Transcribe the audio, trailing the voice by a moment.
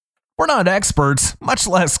We're not experts, much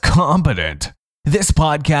less competent. This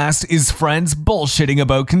podcast is friends bullshitting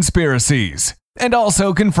about conspiracies, and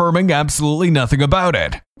also confirming absolutely nothing about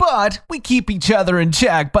it. But we keep each other in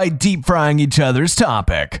check by deep frying each other's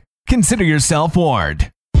topic. Consider yourself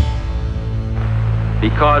warned.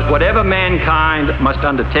 Because whatever mankind must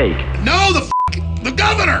undertake, No, the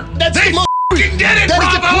governor. They f***ing did it,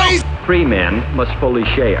 Bravo. free men must fully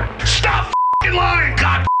share. Stop f***ing lying.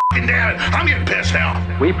 God f***ing damn it. I'm getting pissed now.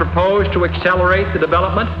 We propose to accelerate the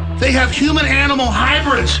development They have human-animal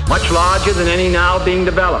hybrids. much larger than any now being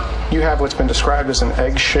developed, You have what's been described as an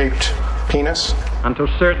egg-shaped penis. until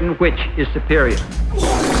certain which is superior.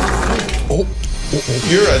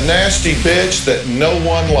 You're a nasty bitch that no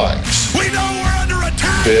one likes, We know we're under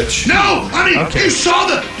attack. bitch. No, I mean, you saw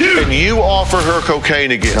the dude. And you offer her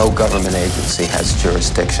cocaine again. No government agency has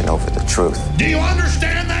jurisdiction over the truth. Do you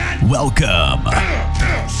understand that? Welcome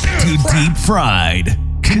to Deep Fried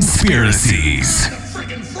Conspiracies.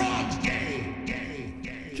 Freaking frog's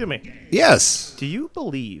gay. Jimmy, Yes. do you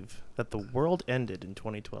believe that the world ended in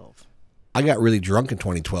 2012? I got really drunk in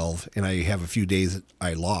 2012, and I have a few days that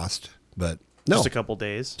I lost, but no. Just a couple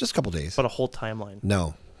days? Just a couple days. But a whole timeline?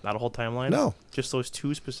 No. Not a whole timeline? No. Just those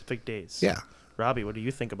two specific days? Yeah. Robbie, what do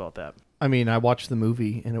you think about that? I mean, I watched the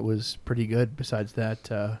movie and it was pretty good. Besides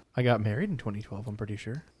that, I got married in 2012, I'm pretty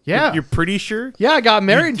sure. Yeah. You're pretty sure? Yeah, I got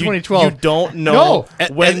married in 2012. You don't know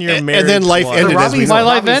when your marriage and then life was. ended as we My know.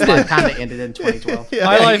 life ended. kind of ended in 2012.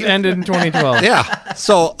 My life ended in 2012. Yeah.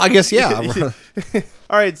 So I guess, yeah.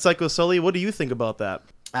 All right, Psycho Sully, what do you think about that?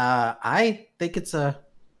 I think it's a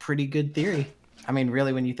pretty good theory. I mean,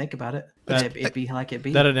 really, when you think about it, it'd be like it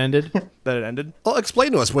be. That it ended. That it ended? Well,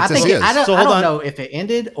 explain to us what I this think is. I don't, So I hold don't on. know if it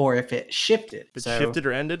ended or if it shifted. It shifted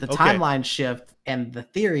or ended? The Okay. timeline shift, and the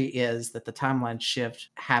theory is that the timeline shift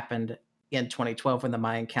happened in 2012 when the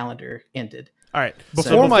Mayan calendar ended. All right.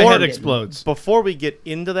 Before my head explodes. Before we get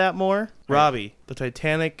into that more, Robbie, the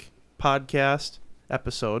Titanic podcast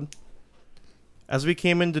episode, as we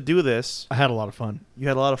came in to do this, I had a lot of fun. you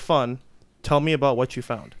had a lot of fun. Tell me about what you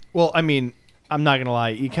found. Well, I mean, I'm not going to lie.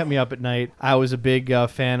 You kept me up at night. I was a big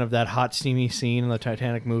fan of that hot, steamy scene in the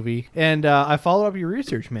Titanic movie. And I followed up your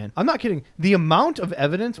research, man. I'm not kidding. The amount of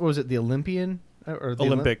evidence, what was it, the Olympian? Or the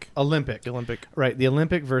Olympic. Olympic. The Olympic. Right, the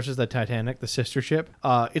Olympic versus the Titanic, the sister ship.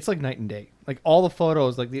 It's like night and day. Like all the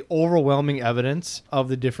photos, like the overwhelming evidence of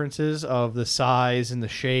the differences of the size and the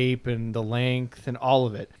shape and the length and all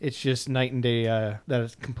of it. It's just night and day that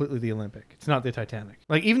it's completely the Olympic. It's not the Titanic.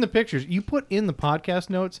 Like even the pictures, you put in the podcast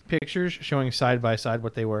notes, pictures showing side by side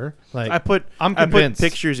what they were. Like I'm I put convinced.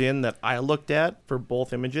 pictures in that I looked at for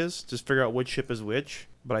both images to figure out which ship is which,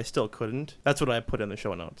 but I still couldn't. That's what I put in the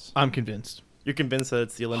show notes. I'm convinced. You're convinced that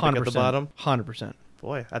it's the Olympic 100%. at the bottom? 100%.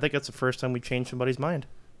 Boy, I think that's the first time we changed somebody's mind.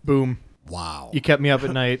 Boom. Wow. You kept me up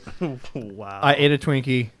at night. Wow. I ate a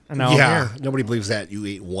Twinkie, and now Yeah. I'm here. Nobody believes that. You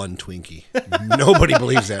ate one Twinkie. Nobody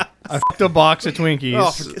believes that. I f***ed a box of Twinkies.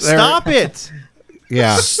 Oh, stop it!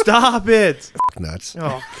 Yeah. Stop it! Nuts.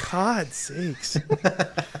 Oh, God's sakes.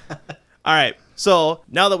 All right, so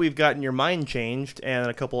now that we've gotten your mind changed and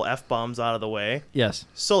a couple F-bombs out of the way, Yes.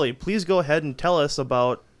 Sully, please go ahead and tell us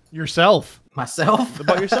about Yourself. Myself?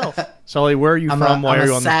 yourself. Sully, where are you from? Why I'm are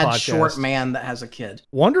you a on this sad, podcast? short man that has a kid.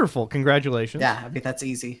 Wonderful. Congratulations. Yeah, I mean, that's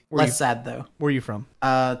easy. Where Less sad, though. Where are you from?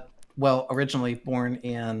 Well, originally born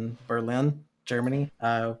in Berlin, Germany,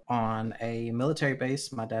 on a military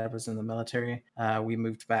base. My dad was in the military. We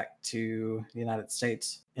moved back to the United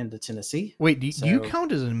States into Tennessee. Wait, do you So-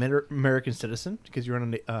 count as an American citizen because you're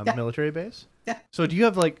on a Yeah. military base? Yeah. So do you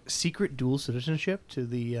have like secret dual citizenship to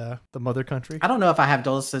the mother country? I don't know if I have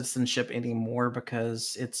dual citizenship anymore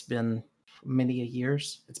because it's been many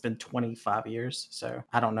years. It's been 25 years. So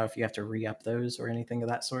I don't know if you have to re-up those or anything of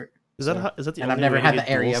that sort. Is that the And I've only never way to had get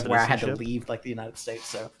the area dual of where I had to citizenship? leave like the United States.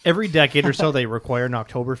 So Every decade or so, they require an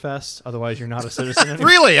Oktoberfest. Otherwise, you're not a citizen anymore.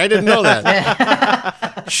 Really? I didn't know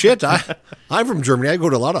that. Shit. I'm from Germany. I go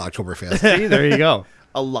to a lot of Oktoberfest. See, there you go.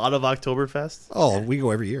 A lot of Oktoberfest. Oh, we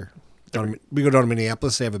go every year. We go down to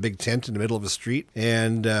Minneapolis. They have a big tent in the middle of a street.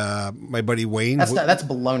 And my buddy Wayne. that's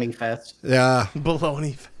baloney fest. Yeah.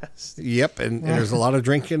 Baloney Fest. Yep. And there's a lot of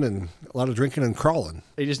drinking and crawling.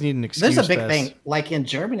 They just need an excuse. There's a big fest. thing. Like in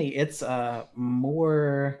Germany, it's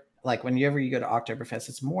more like whenever you go to Oktoberfest,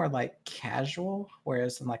 it's more like casual.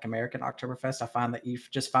 Whereas in like American Oktoberfest, I find that you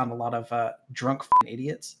just find a lot of drunk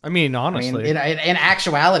idiots. I mean, honestly, in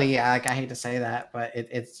actuality, I hate to say that, but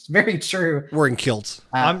it's very true. Wearing kilts.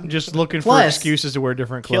 I'm just looking for plus- excuses to wear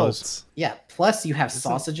different clothes. Kilts. Yeah. Plus, you have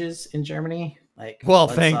sausages in Germany. Like, Well,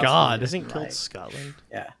 blood thank sausages, God. Isn't like- Kilt Scotland?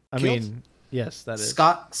 Yeah. I Kilt? mean, Yes, that is.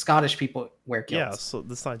 Scottish people wear kilts. Yeah, so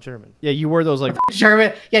that's not German. Yeah, you wore those like.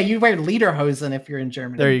 German. Yeah, you wear lederhosen if you're in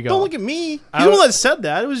Germany. There you go. Don't look at me. You're the one that said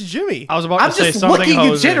that. It was Jimmy. I was about I'm to say just something. looking in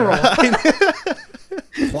Jose. general.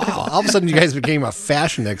 Wow. All of a sudden, you guys became a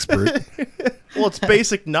fashion expert. Well, it's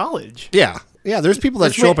basic knowledge. Yeah. Yeah, there's people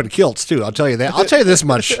that show up in kilts, too. I'll tell you that. I'll tell you this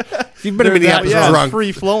much. If you've been to Minneapolis Yeah, drunk.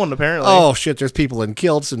 free flowing apparently. Oh, shit. There's people in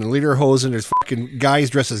kilts and lederhosen. There's fucking guys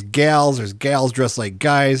dressed as gals. There's gals dressed like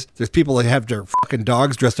guys. There's people that have their fucking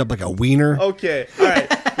dogs dressed up like a wiener. Okay, all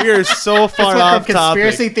right. We are so far went off from topic.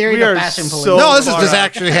 conspiracy theory we to are fashion police. so No, this far just off.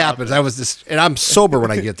 actually happens. And I'm sober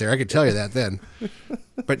when I get there. I can tell you that then.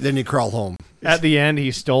 But then you crawl home. At the end,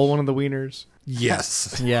 he stole one of the wieners.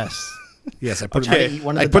 Yes. Yes. Yes, I put, Try to eat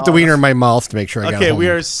one of I the put the dogs. wiener in my mouth to make sure I got Okay, home. we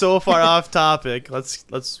are so far off topic. Let's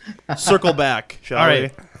circle back, shall All we?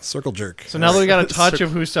 right. Circle jerk. So now that we got a touch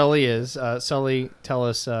of who Sully is, Sully, tell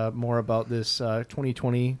us more about this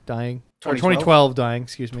 2020 dying. Or 2012 dying,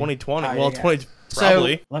 excuse me. 2020. Oh, well, yeah. 20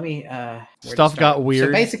 probably. So let me. Where to Stuff start? got weird.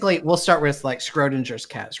 So basically, we'll start with like Schrodinger's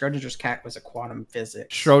cat. Schrodinger's cat was a quantum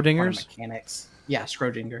physics. Schrodinger's? Quantum mechanics. Yeah,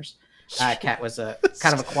 Schrodinger's. Cat was a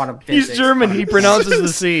kind of a quantum physics. He's German. quantum He physics. pronounces the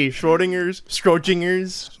C. Schrodinger's.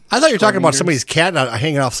 I thought you were talking about Schrodinger's. somebody's cat not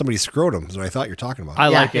hanging off somebody's scrotum. Is what I thought you were talking about. I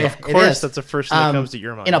Yeah, like it. yeah. Of course, is. that's the first thing that comes to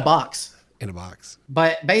your mind. in a box. In a box.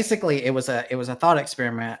 But basically, it was a thought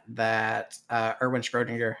experiment that Erwin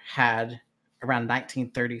Schrodinger had around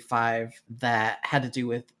 1935 that had to do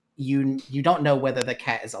with you don't know whether the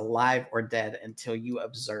cat is alive or dead until you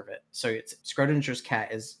observe it. So it's Schrodinger's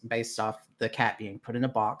cat is based off the cat being put in a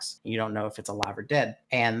box. You don't know if it's alive or dead.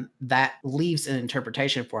 And that leaves an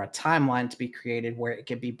interpretation for a timeline to be created where it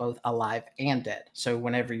could be both alive and dead. So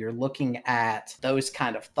whenever you're looking at those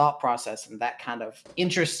kind of thought process and that kind of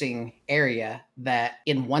interesting area that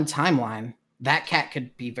in one timeline, that cat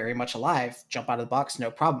could be very much alive, jump out of the box,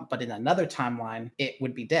 no problem. But in another timeline, it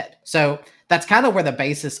would be dead. So that's kind of where the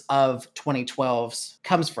basis of 2012's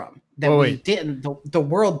comes from. That Wait. the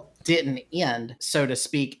world didn't end, so to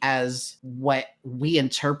speak, as what we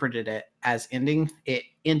interpreted it as ending. It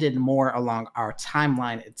ended more along our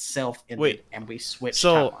timeline itself ended, Wait. and we switched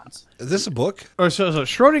So- timelines. Is this a book? Oh, so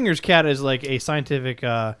Schrodinger's cat is like a scientific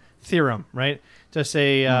theorem, right? To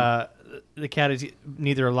say the cat is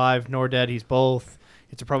neither alive nor dead; he's both.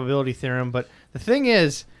 It's a probability theorem. But the thing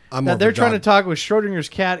is I'm more that of they're a trying to dog. talk with Schrodinger's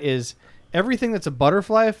cat is everything that's a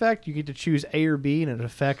butterfly effect. You get to choose A or B, and it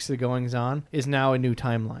affects the goings on. Is now a new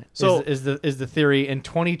timeline. So- is the theory? In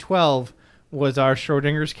 2012 was our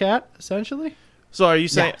Schrodinger's cat essentially. So are you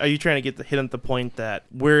saying? Are you trying to hit at the point that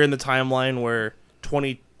we're in the timeline where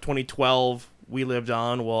 2012 we lived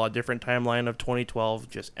on, while a different timeline of 2012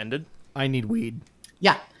 just ended? I need weed.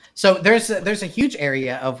 Yeah. So there's a huge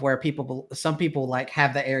area of where some people like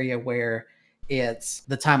have the area where it's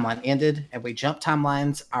the timeline ended and we jump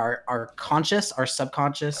timelines. Our conscious, our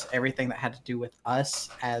subconscious, everything that had to do with us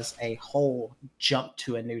as a whole jumped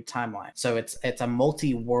to a new timeline. So it's a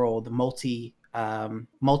multi-world,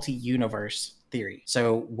 multi-universe theory.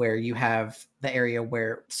 So where you have the area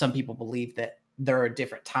where some people believe that there are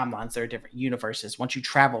different timelines, there are different universes. Once you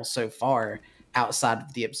travel so far outside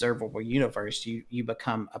of the observable universe, you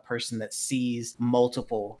become a person that sees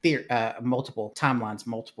multiple timelines,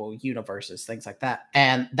 multiple universes, things like that.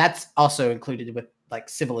 And that's also included with like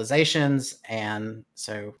civilizations. And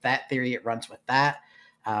so that theory, it runs with that,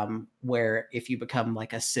 where if you become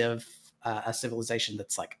like a civilization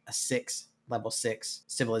that's like a level 6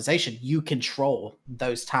 civilization, you control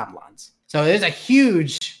those timelines. So there's a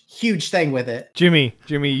huge thing with it. Jimmy,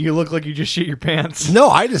 you look like you just shit your pants. No,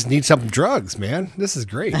 I just need some drugs, man. This is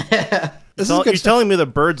great. This is good You're stuff. telling me the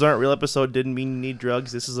birds aren't real episode didn't mean you need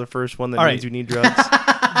drugs? This is the first one that All means right. you need drugs.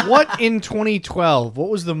 What in 2012? What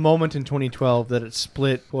was the moment in 2012 that it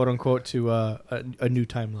split, quote unquote, to a new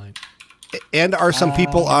timeline? And are some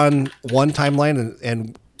people on one timeline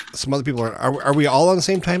and some other people are we all on the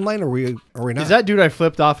same timeline or are we not? Is that dude I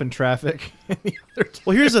flipped off in traffic?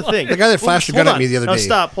 Well, here's the thing. The guy that flashed a gun Hold at me on. the other Now day.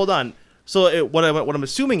 stop. Hold on. So what I'm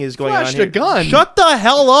assuming is going Flashed on here. a gun? Shut the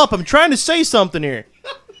hell up! I'm trying to say something here.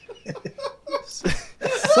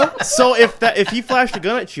 So if he flashed a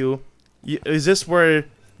gun at you, is this where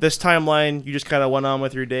this timeline you just kind of went on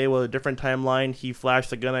with your day? Well, a different timeline, he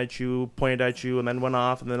flashed a gun at you, pointed at you, and then went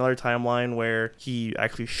off, and then another timeline where he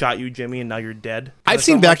actually shot you, Jimmy, and now you're dead. I've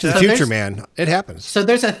seen Back to the that? Future, There's- man. It happens. So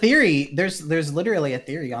there's a theory. There's literally a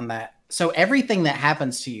theory on that. So everything that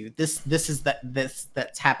happens to you, this is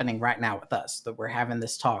that's happening right now with us. That we're having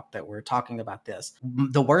this talk. That we're talking about this.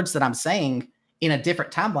 The words that I'm saying in a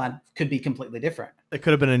different timeline could be completely different. It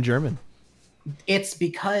could have been in German. It's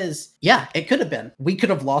because, yeah, it could have been. We could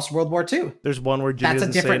have lost World War II. There's one where Jimmy That's a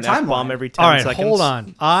doesn't say different an F-bomb timeline. every 10 All right, seconds. hold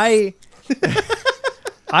on. I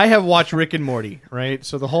have watched Rick and Morty, right?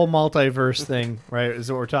 So the whole multiverse thing, right, is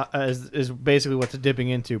what we're is basically what's dipping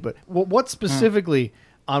into. But what specifically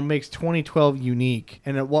makes 2012 unique,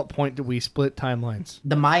 and at what point do we split timelines?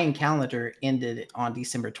 The Mayan calendar ended on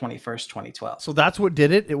December 21st, 2012. So that's what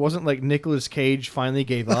did it. It wasn't like Nicolas Cage finally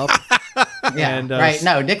gave up. Yeah, and, right.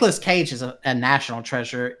 No, Nicolas Cage is a national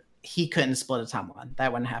treasure. He couldn't split a timeline.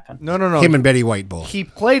 That wouldn't happen. No. Him and Betty White both. He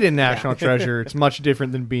played in National Treasure. It's much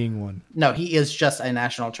different than being one. No, he is just a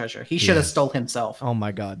national treasure. He should have stole himself. Oh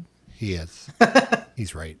my God. He is.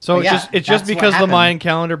 He's right. So But it's just that's because what the happened. Mayan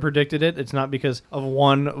calendar predicted it. It's not because of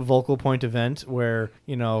one vocal point event where,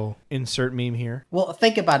 insert meme here. Well,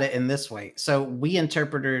 think about it in this way. So we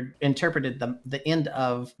interpreted the end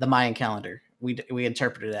of the Mayan calendar. We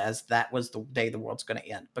interpreted it as that was the day the world's going to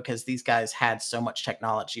end, because these guys had so much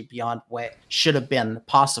technology beyond what should have been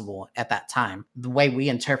possible at that time. The way we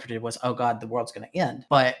interpreted it was, oh God, the world's going to end.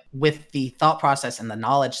 But with the thought process and the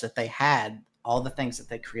knowledge that they had, all the things that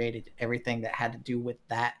they created, everything that had to do with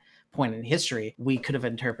that point in history, we could have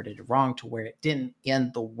interpreted it wrong to where it didn't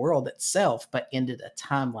end the world itself, but ended a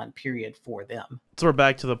timeline period for them. So we're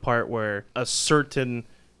back to the part where a certain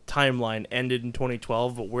timeline ended in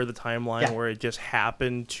 2012, but we're the timeline where it just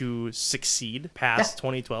happened to succeed past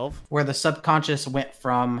 2012. Where the subconscious went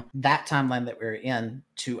from that timeline that we were in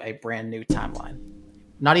to a brand new timeline.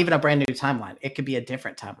 Not even a brand new timeline. It could be a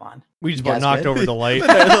different timeline. We just You about guys knocked good? over the light. The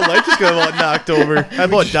light just got about knocked over. I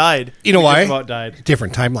about died. You know We why? just about died.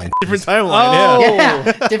 Different timeline. Different timeline, Oh. yeah.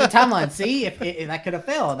 Yeah, different timeline. See, if that could have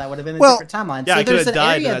failed, that would have been a Well, different timeline. yeah, I See, could there's have an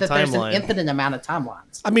died in area that that there's an timeline. infinite amount of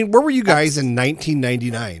timelines. I mean, where were you guys in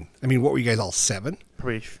 1999? I mean, what were you guys all 7?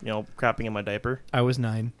 Probably, crapping in my diaper. I was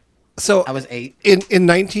 9. So I was 8. In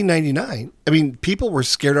 1999, I mean, people were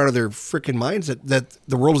scared out of their freaking minds that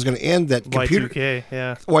the world was going to end. That Y2K,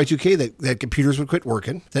 yeah. Y2K, that computers would quit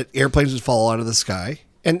working, that airplanes would fall out of the sky,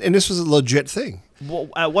 and this was a legit thing. Well,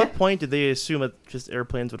 at what point did they assume that just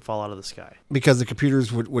airplanes would fall out of the sky? Because the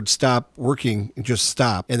computers would stop working and just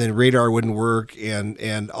stop, and then radar wouldn't work,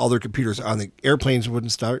 and all their computers on the airplanes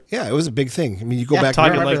wouldn't start. Yeah, it was a big thing. I mean, you go back.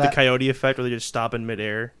 Talking remember like the that. coyote effect, where they just stop in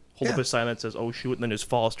midair, hold up a sign that says "Oh shoot," and then just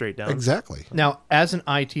fall straight down. Exactly. Now, as an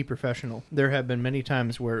IT professional, there have been many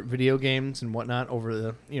times where video games and whatnot, over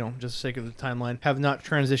the just the sake of the timeline, have not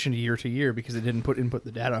transitioned year to year because they didn't input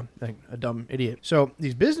the data, like a dumb idiot. So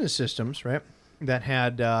these business systems, right, that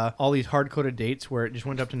had all these hard-coded dates where it just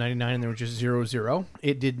went up to 99 and there was just 00.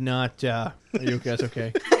 It did not. Are you guys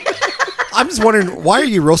okay? I'm just wondering, why are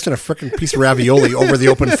you roasting a freaking piece of ravioli over the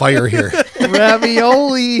open fire here?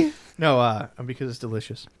 Ravioli. No, because it's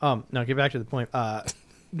delicious. Now get back to the point.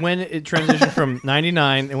 When it transitioned from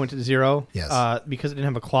 99 and went to 0, Yes. Because it didn't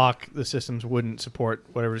have a clock, the systems wouldn't support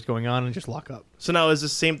whatever's going on and just lock up. So now is the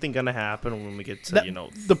same thing going to happen when we get to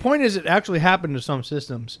The point is, it actually happened to some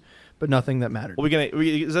systems, but nothing that mattered.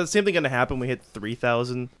 Is that the same thing going to happen when we hit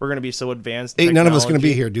 3,000? We're going to be so advanced. Ain't none of us going to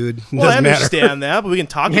be here, dude. It Well, I doesn't matter. understand that, but we can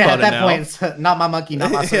talk Yeah, about at it that now. point, it's not my monkey,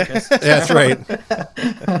 not my circus. That's right.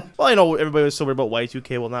 Well, I know everybody was so worried about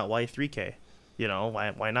Y2K. Well, not Y3K.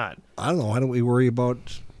 Why not? I don't know. Why don't we worry about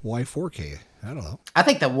Y4K? I don't know. I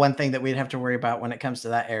think the one thing that we'd have to worry about when it comes to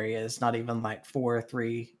that area is not even like 4,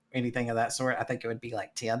 3, anything of that sort. I think it would be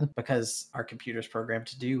like 10, because our computer's programmed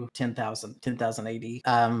to do 10,000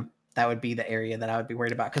 AD. That would be the area that I would be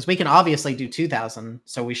worried about, because we can obviously do 2,000,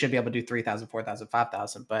 so we should be able to do 3,000, 4,000,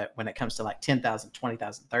 5,000. But when it comes to like 10,000,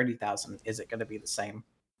 20,000, 30,000, is it going to be the same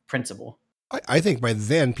principle? I think by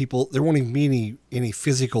then there won't even be any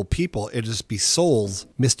physical people. It'll just be souls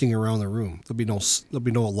misting around the room. There'll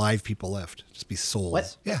be no alive people left. Just be souls.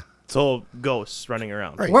 What? Yeah. So ghosts running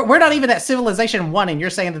around. Right. We're not even at Civilization 1, and you're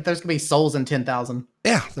saying that there's going to be souls in 10,000.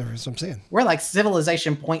 Yeah, that's what I'm saying. We're like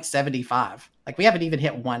Civilization 0.75. Like, we haven't even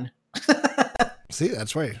hit 1. See,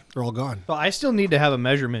 that's right. They're all gone. But I still need to have a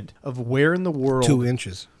measurement of where in the world 2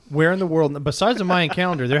 inches. Where in the world, besides the Mayan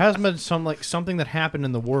calendar, there has been something that happened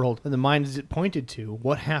in the world, and the mind is pointed to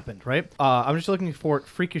what happened, right? I'm just looking for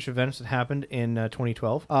freakish events that happened in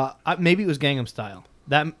 2012. Maybe it was Gangnam Style.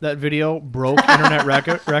 That video broke internet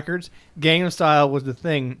records. Gangnam Style was the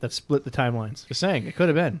thing that split the timelines. Just saying, it could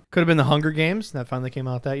have been. Could have been the Hunger Games that finally came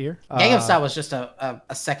out that year. Gangnam Style was just a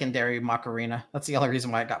secondary Macarena. That's the only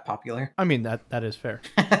reason why it got popular. I mean, that is fair.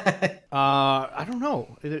 I don't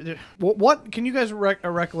know. What can you guys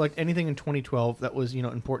recollect anything in 2012 that was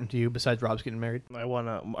important to you besides Rob's getting married? I won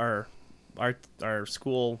our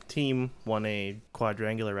school team won a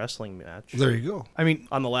quadrangular wrestling match. There you go. I mean,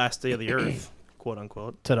 on the last day of the earth, quote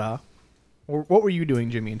unquote. Ta-da. What were you doing,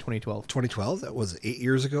 Jimmy, in 2012? 2012, that was 8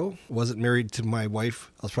 years ago. Wasn't married to my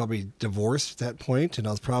wife. I was probably divorced at that point, and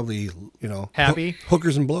I was probably, Happy?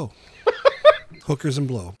 Hookers and blow. Hookers and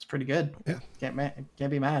blow. It's pretty good. Yeah. Can't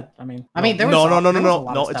be mad. I mean, No, there was a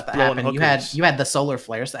lot no, of it's stuff that blowing happened. hookers. You had the solar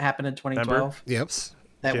flares that happened in 2012 Yep.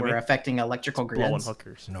 that Jimmy? were affecting electrical grids. Blowing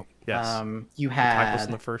hookers. Nope. Yes. You Attack was in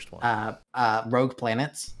had the first one. rogue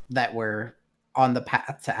planets that were on the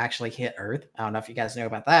path to actually hit Earth. I don't know if you guys know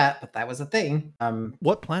about that, but that was a thing.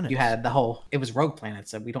 What planet? You had it was rogue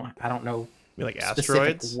planets, and I don't know. You mean like specific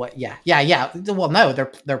asteroids? What? Yeah. Well, no,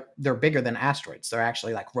 they're bigger than asteroids. They're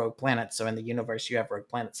actually like rogue planets. So in the universe, you have rogue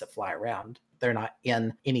planets that fly around. They're not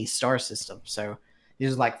in any star system. So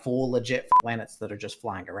these are like full legit planets that are just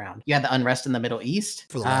flying around. You had the unrest in the Middle East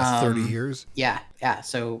For the last 30 years. Yeah.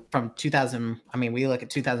 So from 2000, we look at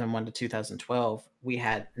 2001 to 2012, we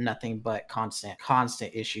had nothing but constant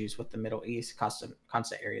issues with the Middle East, constant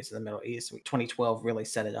areas of the Middle East. 2012 really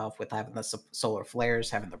set it off with having the solar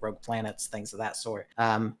flares, having the rogue planets, things of that sort.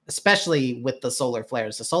 Especially with the solar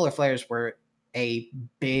flares. The solar flares were a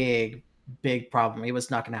big problem. It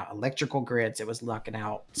was knocking out electrical grids. It was knocking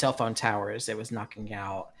out cell phone towers. It was knocking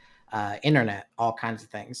out internet, all kinds of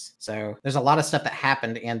things. So there's a lot of stuff that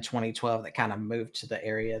happened in 2012 that kind of moved to the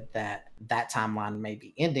area that timeline may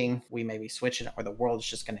be ending. We may be switching it, or the world is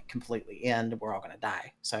just going to completely end. We're all going to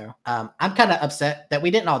die. So I'm kind of upset that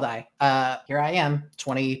we didn't all die. Here I am,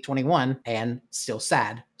 2021, and still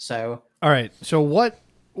sad. So all right. So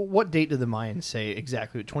what date did the Mayans say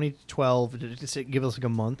exactly? 2012? Did it give us like a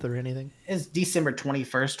month or anything? It's December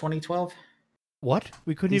 21st, 2012. What?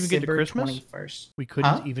 We couldn't even get to Christmas? 21st. We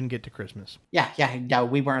couldn't even get to Christmas. Yeah,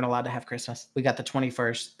 we weren't allowed to have Christmas. We got the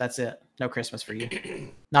 21st. That's it. No Christmas for you.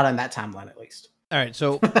 Not on that timeline, at least. All right,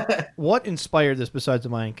 so what inspired this besides the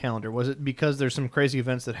Mayan calendar? Was it because there's some crazy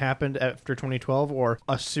events that happened after 2012, or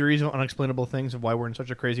a series of unexplainable things of why we're in such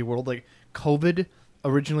a crazy world? Like COVID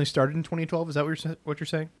originally started in 2012? Is that what you're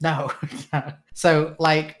saying? No. So,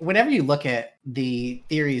 like, whenever you look at the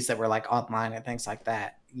theories that were like online and things like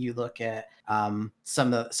that, you look at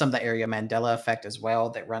some of the area Mandela effect as well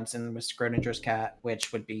that runs in with Schrodinger's cat,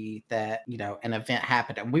 which would be that, an event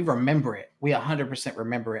happened and we remember it. We 100%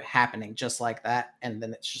 remember it happening just like that. And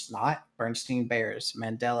then it's just not. Bernstein Bears,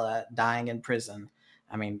 Mandela dying in prison.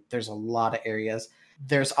 There's a lot of areas.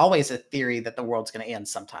 There's always a theory that the world's going to end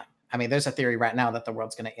sometime. There's a theory right now that the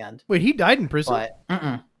world's going to end. Wait, he died in prison?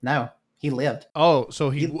 But no, he lived. Oh, so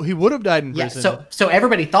he would have died in prison. Yeah, so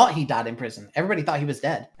everybody thought he died in prison. Everybody thought he was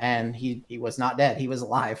dead, and he was not dead. He was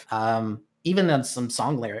alive. Even in some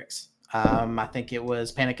song lyrics. I think it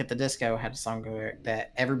was Panic at the Disco had a song lyric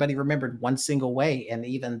that everybody remembered one single way, and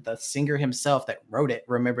even the singer himself that wrote it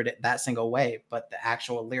remembered it that single way, but the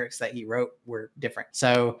actual lyrics that he wrote were different.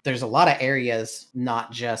 So there's a lot of areas,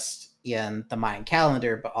 not just in the Mayan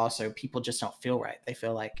calendar, but also people just don't feel right. They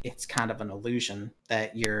feel like it's kind of an illusion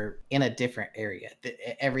that you're in a different area.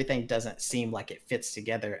 Everything doesn't seem like it fits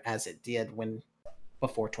together as it did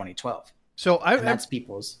before 2012. So that's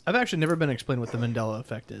people's. I've actually never been explained what the Mandela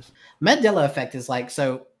effect is. Mandela effect is like,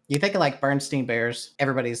 so you think of like Bernstein Bears,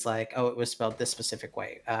 everybody's like, oh, it was spelled this specific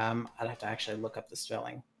way. I'd have to actually look up the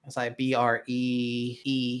spelling. It's like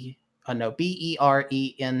BRENSTEIN,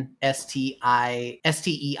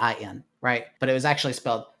 right? But it was actually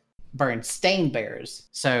spelled Bernstein Bears.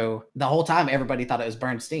 So the whole time everybody thought it was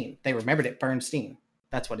Bernstein. They remembered it Bernstein.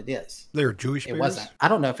 That's what it is. They're Jewish bears? It wasn't. I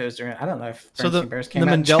don't know if it was during. I don't know if so the Bears came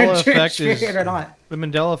the out Mandela effect is or not. The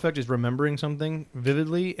Mandela effect is remembering something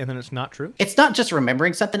vividly, and then it's not true. It's not just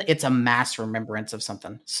remembering something; it's a mass remembrance of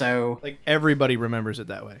something. So, like everybody remembers it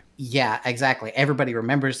that way. Yeah, exactly. Everybody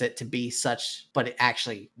remembers it to be such, but it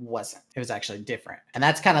actually wasn't. It was actually different, and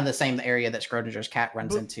that's kind of the same area that Schrodinger's cat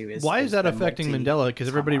runs into. Why is that affecting Mandela? Because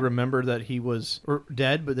everybody remembered that he was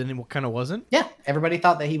dead, but then it kind of wasn't. Yeah, everybody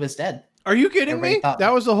thought that he was dead. Are you kidding me?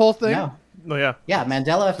 That was the whole thing? No. Oh, yeah. Yeah,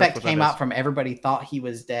 Mandela effect came out from everybody thought he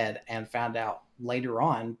was dead and found out later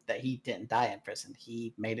on that he didn't die in prison.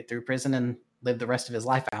 He made it through prison and lived the rest of his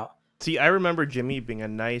life out. See, I remember Jimmy being a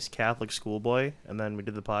nice Catholic schoolboy, and then we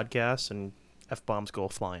did the podcast, and F-bombs go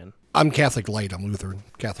flying. I'm Catholic light. I'm Lutheran.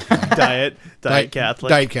 Catholic light. Diet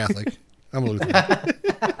Catholic. Diet Catholic. I'm a Lutheran.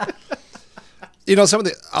 I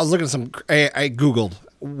was looking at I Googled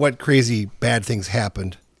what crazy bad things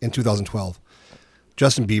happened in 2012.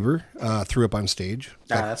 Justin Bieber threw up on stage.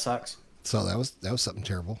 That sucks. So that was something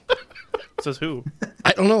terrible. Says who?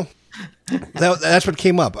 I don't know. That's what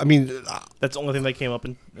came up. That's the only thing that came up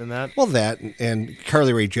in that. Well, that and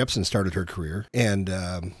Carly Rae Jepsen started her career,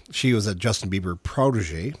 and she was a Justin Bieber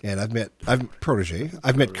protege. And I've met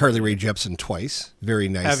Carly Rae Jepsen twice. Very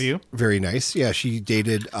nice. Have you? Very nice. Yeah, she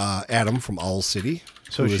dated Adam from Owl City,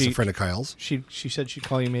 who is a friend of Kyle's. She said she'd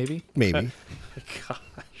call you maybe. Maybe.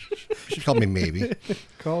 She called me maybe.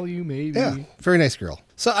 Call you maybe. Yeah, very nice girl.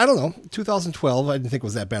 So I don't know. 2012, I didn't think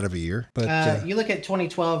was that bad of a year. But you look at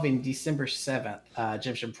 2012 in December 7th,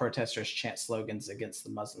 Egyptian protesters chant slogans against the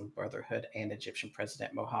Muslim Brotherhood and Egyptian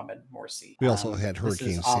President Mohamed Morsi. We also had Hurricane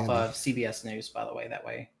This is Sandy. off of CBS News, by the way. That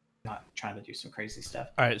way, not trying to do some crazy stuff.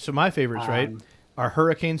 All right, so my favorites, right, are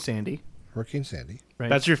Hurricane Sandy. Hurricane Sandy. Right.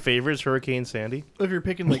 That's your favorite, is Hurricane Sandy? If you're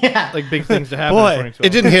picking like big things to happen. Boy, in 2012. It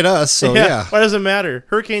didn't hit us, so yeah. Why does it matter?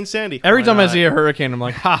 Hurricane Sandy. Every Why time I not? see a hurricane, I'm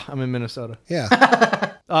like, ha, I'm in Minnesota. Yeah.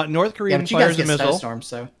 North Yeah, Korea but you guys fires a get missile. snowstorms,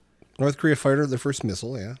 so North Korea fired the first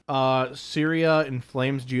missile, yeah. Syria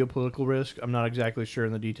inflames geopolitical risk. I'm not exactly sure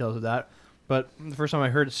in the details of that. But the first time I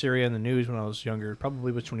heard Syria in the news when I was younger,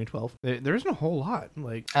 probably was 2012. There isn't a whole lot.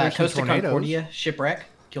 Like there's some Costa tornadoes. Concordia shipwreck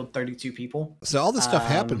killed 32 people. So all this stuff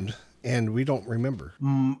happened, and we don't remember.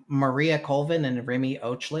 Maria Colvin and Remy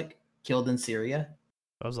Ochlik killed in Syria.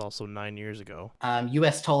 That was also 9 years ago.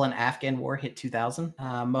 U.S. toll in Afghan war hit 2000.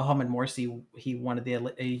 Mohamed Morsi,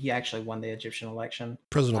 he actually won the Egyptian election.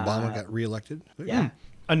 President Obama got reelected. Yeah.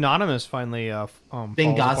 Anonymous finally falls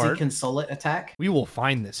Benghazi apart. consulate attack. We will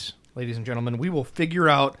find this, ladies and gentlemen. We will figure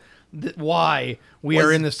out why we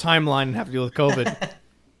are in this timeline and have to deal with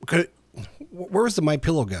COVID. Where was the My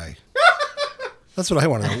Pillow guy? That's what I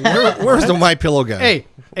want to know. Where's the My Pillow guy?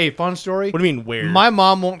 Hey, fun story. What do you mean where? My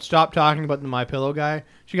mom won't stop talking about the My Pillow guy.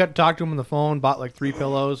 She got to talk to him on the phone, bought like 3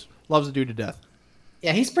 pillows, loves the dude to death.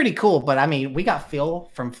 Yeah, he's pretty cool, but I mean, we got Phil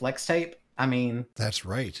from Flex Tape. I mean, That's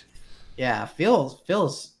right. yeah,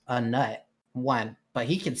 Phil's a nut, but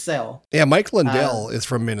he can sell. Yeah, Mike Lindell is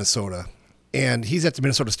from Minnesota, and he's at the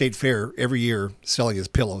Minnesota State Fair every year selling his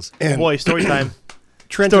pillows. And Boy, story time.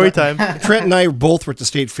 Trent Story and I- time. Trent and I both were at the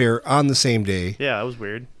State Fair on the same day. Yeah, that was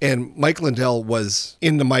weird. And Mike Lindell was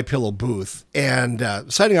in the My Pillow booth and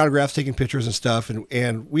signing autographs, taking pictures and stuff.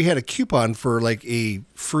 And we had a coupon for like a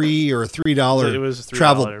free or $3 It was a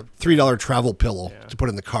 $3 $3 travel pillow to put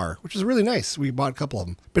in the car, which is really nice. We bought a couple of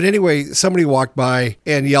them. But anyway, somebody walked by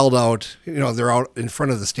and yelled out, they're out in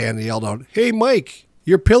front of the stand and yelled out, "Hey, Mike,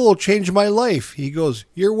 your pillow changed my life." He goes,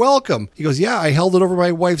 "You're welcome." He goes, "Yeah, I held it over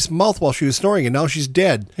my wife's mouth while she was snoring and now she's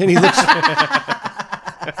dead." And he looks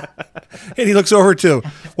and he looks over to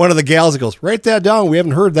one of the gals and goes, "Write that down. We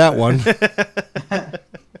haven't heard that one."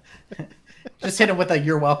 Just hit him with a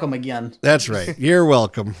 "You're welcome" again. That's right. You're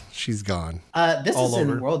welcome. She's gone. This All is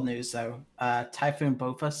over. in world news though. Typhoon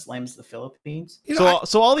Bofa slams the Philippines.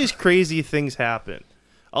 So all these crazy things happen.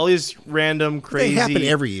 All these random crazy... They happen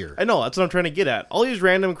every year. I know, that's what I'm trying to get at. All these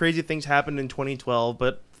random crazy things happened in 2012,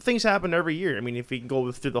 but things happen every year. I mean, if we can go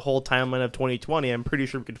through the whole timeline of 2020, I'm pretty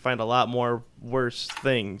sure we could find a lot more worse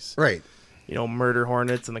things. Right. Murder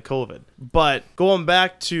hornets and the COVID. But going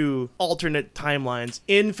back to alternate timelines,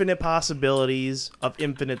 infinite possibilities of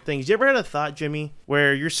infinite things. You ever had a thought, Jimmy,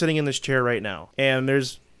 where you're sitting in this chair right now, and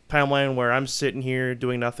there's timeline where I'm sitting here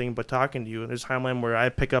doing nothing but talking to you, and there's a timeline where I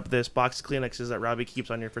pick up this box of Kleenexes that Robbie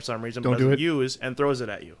keeps on here for some reason, Don't but do doesn't it. use, and throws it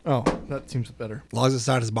at you. Oh, that seems better. As long as it's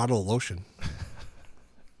not his bottle of lotion.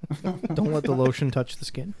 Don't let the lotion touch the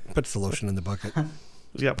skin. Puts the lotion in the bucket.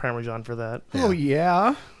 We got Parmesan for that. Oh,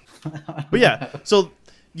 yeah. But yeah, so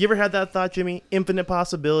you ever had that thought, Jimmy? Infinite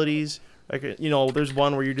possibilities. Like, there's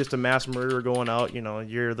one where you're just a mass murderer going out.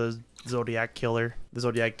 You're the Zodiac killer. The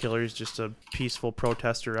Zodiac killer is just a peaceful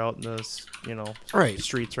protester out in the, Right.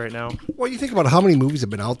 streets right now. Well, you think about how many movies have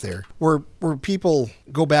been out there where people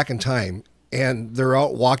go back in time and they're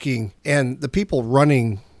out walking and the people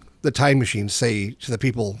running the time machine say to the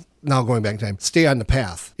people now going back in time, stay on the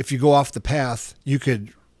path. If you go off the path, you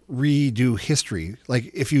could redo history.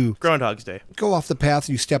 Like if you Groundhog's Day. go off the path,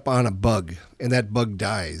 you step on a bug and that bug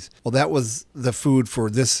dies. Well, that was the food for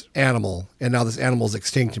this animal. And now this animal's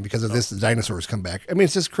extinct. And because of this, the dinosaurs come back. I mean,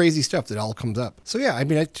 it's just crazy stuff that all comes up. So yeah, I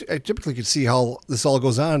mean, I typically could see how this all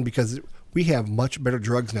goes on because we have much better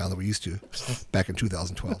drugs now than we used to back in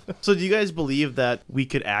 2012. So do you guys believe that we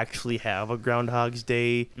could actually have a Groundhog's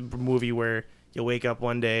Day movie where you wake up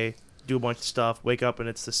one day, do a bunch of stuff, wake up and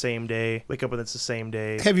it's the same day, wake up and it's the same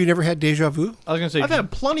day? Have you never had deja vu? I was going to say, I've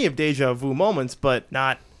had plenty of deja vu moments, but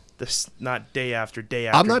not day after day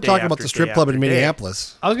after I'm not day talking about after the strip day club in after day.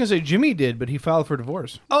 Minneapolis. I was going to say Jimmy did, but he filed for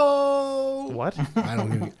divorce. Oh! What? I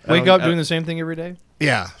don't even. Wake up doing the same thing every day?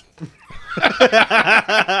 Yeah.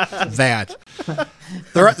 That.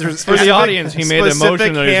 There's For the audience, he made a motion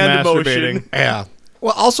Specific that he's hand masturbating. motion. Yeah.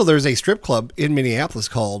 Well, also there's a strip club in Minneapolis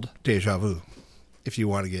called Deja Vu, if you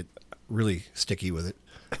want to get really sticky with it.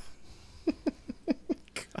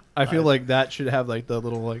 I feel like that should have like the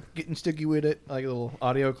little like getting sticky with it, like a little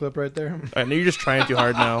audio clip right there. All right, now you're just trying too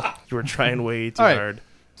hard now. You were trying way too All right. hard.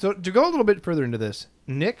 So to go a little bit further into this,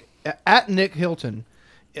 Nick Hilton,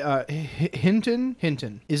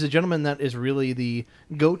 Hinton is a gentleman that is really the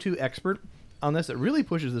go-to expert on this that really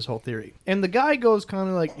pushes this whole theory. And the guy goes kind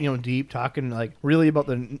of like, deep, talking like really about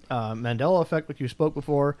the Mandela effect, like you spoke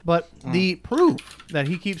before. But the proof that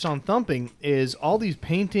he keeps on thumping is all these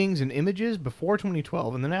paintings and images before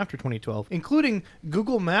 2012 and then after 2012, including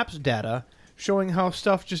Google Maps data showing how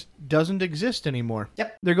stuff just doesn't exist anymore.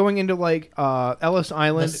 Yep. They're going into like Ellis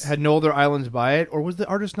Island, had no other islands by it, or was the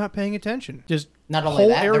artist not paying attention? Just not only whole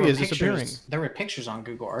that, areas disappearing. There were pictures on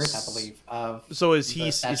Google Earth, I believe, of. So is he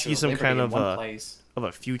the Statue some Liberty kind in of one a place. of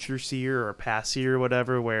a future seer or a past seer or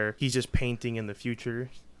whatever, where he's just painting in the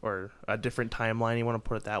future or a different timeline? You want to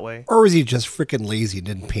put it that way? Or is he just freaking lazy and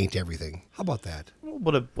didn't paint everything? How about that?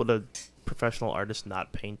 Would a professional artist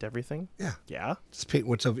not paint everything? Yeah. Yeah. Just paint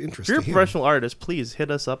what's of interest If you're a to him. professional artist, please hit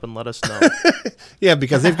us up and let us know. Yeah,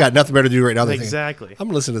 because they've got nothing better to do right now. They're thinking, Exactly. I'm going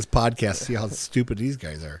to listen to this podcast to see how stupid these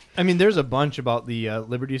guys are. I mean, there's a bunch about the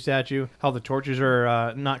Liberty statue, how the torches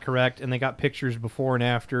are not correct, and they got pictures before and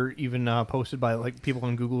after, even posted by like people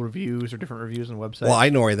on Google reviews or different reviews on the website. Well, I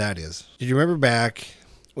know where that is. Did you remember back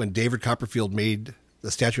when David Copperfield made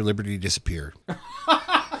the Statue of Liberty disappear?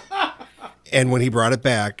 And when he brought it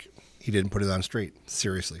back, he didn't put it on straight.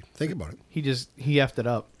 Seriously. Think about it. He effed it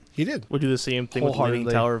up. He did. We'll do the same thing with the Leaning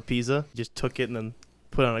Wholeheartedly. Tower of Pisa. Just took it and then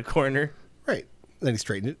put it on a corner. Right. Then he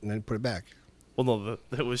straightened it and then put it back. Well, no,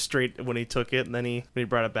 it was straight when he took it, and then when he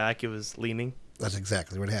brought it back, it was leaning. That's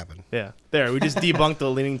exactly what happened. Yeah. There, we just debunked the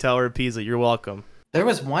Leaning Tower of Pisa. You're welcome. There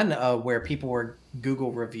was one where people were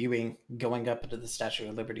Google reviewing going up into the Statue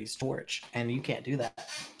of Liberty's torch, and you can't do that.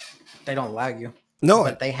 They don't allow you. No.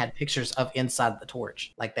 But they had pictures of inside the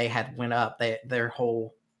torch. Like they had went up. Their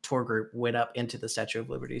whole tour group went up into the Statue of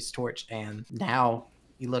Liberty's torch, and now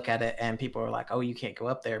you look at it and people are like, oh, you can't go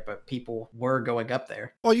up there, but people were going up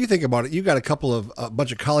there. Well, you think about it. You got a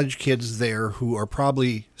bunch of college kids there who are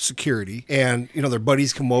probably security, and their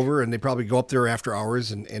buddies come over and they probably go up there after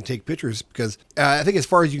hours and take pictures because I think as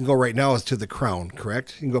far as you can go right now is to the crown,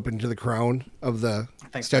 correct? You can go up into the crown of the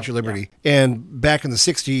Statue of Liberty. Yeah. And back in the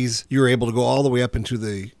 60s, you were able to go all the way up into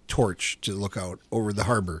the torch to look out over the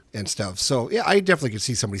harbor and stuff. So yeah, I definitely could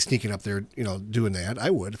see somebody sneaking up there, doing that. I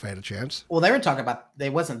would if I had a chance. Well, they were talking about, they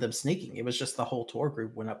wasn't them sneaking. It was just the whole tour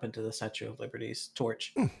group went up into the Statue of Liberty's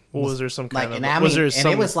torch. Well, was there some kind of... And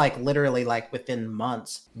it was like literally like within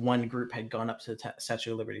months, one group had gone up to the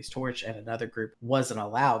Statue of Liberty's torch and another group wasn't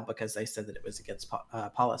allowed because they said that it was against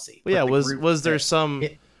policy. Well, yeah, was there some...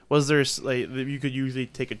 Was there, like, you could usually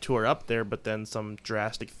take a tour up there, but then some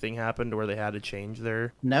drastic thing happened where they had to change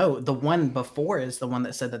their... No, the one before is the one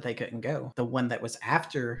that said that they couldn't go. The one that was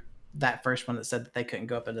after that first one that said that they couldn't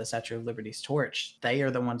go up into the Statue of Liberty's torch, they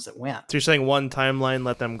are the ones that went. So you're saying one timeline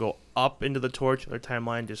let them go up into the torch, other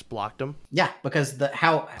timeline just blocked them? Yeah, because they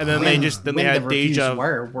had deja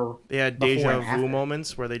after. vu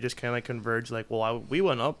moments where they just kind of converged, like, well, we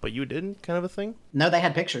went up, but you didn't, kind of a thing? No, they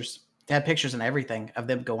had pictures. They had pictures and everything of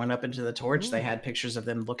them going up into the torch. They had pictures of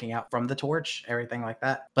them looking out from the torch, everything like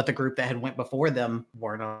that. But the group that had went before them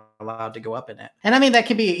weren't allowed to go up in it. And I mean, that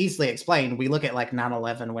can be easily explained. We look at like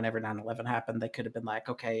 9/11, whenever 9/11 happened, they could have been like,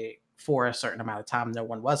 okay, for a certain amount of time, no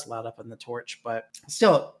one was allowed up in the torch, but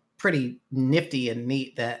still pretty nifty and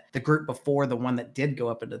neat that the group before the one that did go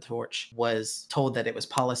up into the torch was told that it was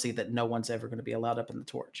policy that no one's ever going to be allowed up in the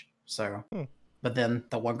torch. So... But then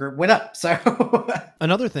the one group went up. So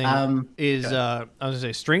another thing is, I was going to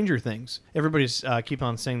say Stranger Things. Everybody's keep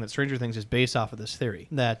on saying that Stranger Things is based off of this theory,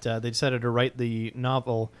 that they decided to write the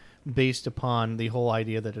novel based upon the whole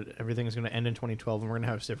idea that everything is going to end in 2012 and we're going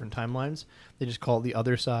to have different timelines. They just call it The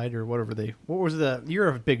Other Side or whatever what was you're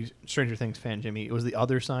a big Stranger Things fan, Jimmy. It was The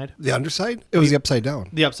Other Side? The Underside? It was The Upside Down.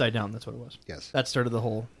 The Upside Down, that's what it was. Yes. That started the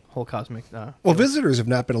whole cosmic... Well, visitors have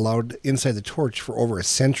not been allowed inside the torch for over a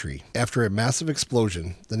century. After a massive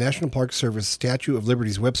explosion, the National Park Service Statue of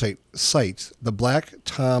Liberty's website cites the Black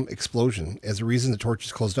Tom explosion as the reason the torch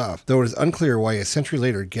is closed off, though it is unclear why a century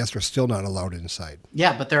later guests are still not allowed inside.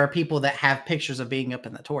 Yeah, but there are people that have pictures of being up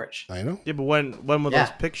in the torch. I know. Yeah, but when were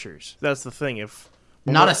those pictures? That's the thing.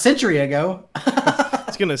 Not a century ago. I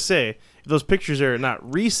was going to say, if those pictures are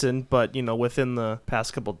not recent, but, within the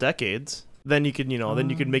past couple decades... Then you could, then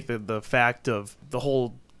you could make the fact of the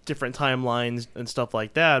whole different timelines and stuff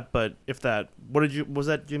like that. But if was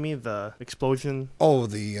that, Jimmy, the explosion? Oh,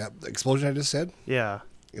 the explosion I just said? Yeah.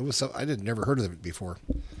 It was so I did never heard of it before.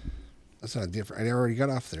 That's not different. I already got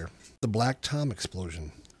off there. The Black Tom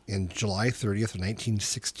explosion in July 30th of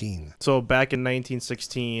 1916. So back in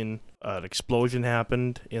 1916, an explosion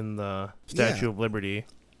happened in the Statue of Liberty.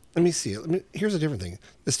 Let me see it. Here's a different thing.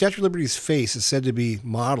 The Statue of Liberty's face is said to be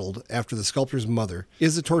modeled after the sculptor's mother.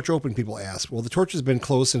 Is the torch open, people ask. Well, the torch has been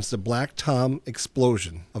closed since the Black Tom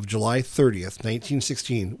explosion of July 30th,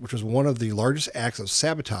 1916, which was one of the largest acts of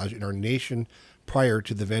sabotage in our nation prior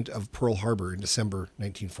to the event of Pearl Harbor in December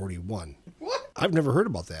 1941. What? I've never heard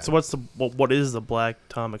about that. So what is the Black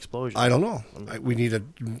Tom explosion? I don't know.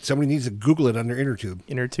 Somebody needs to Google it on their inner tube.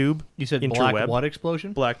 Inner tube? You said Interweb? Black what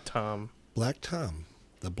explosion? Black Tom. Black Tom.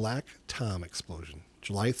 The Black Tom explosion.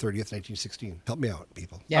 July 30th, 1916. Help me out,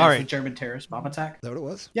 people. Yeah, All it's right. the German terrorist bomb attack. Is that what it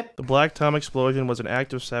was? Yep. The Black Tom explosion was an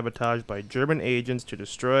act of sabotage by German agents to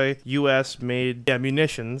destroy U.S.-made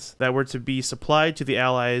munitions that were to be supplied to the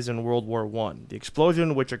Allies in World War I. The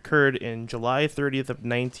explosion, which occurred in July 30th of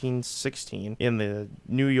 1916 in the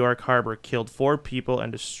New York harbor, killed 4 people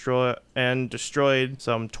and destroyed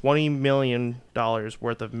some $20 million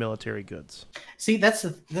worth of military goods. See, that's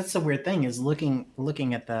the weird thing is looking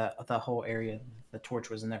at the whole area. The torch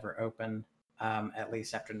was never open, at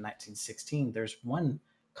least after 1916. There's one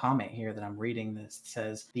comment here that I'm reading that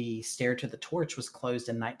says the stair to the torch was closed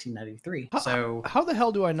in 1993. So how the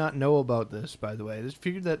hell do I not know about this, by the way? I just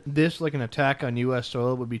figured that this, like an attack on U.S.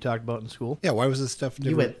 soil, would be talked about in school. Yeah, why was this stuff never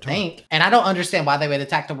you would taught? think, and I don't understand why they would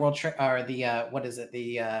attack the World Trade or the what is it,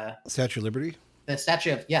 the Statue of Liberty? the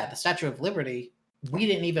Statue of Liberty. We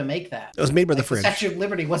didn't even make that. It was made by the French. The Statue of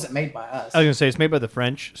Liberty wasn't made by us. I was going to say, it's made by the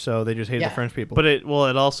French, so they just hate the French people. But it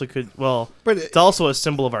also could, But it's also a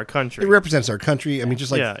symbol of our country. It represents our country. I mean,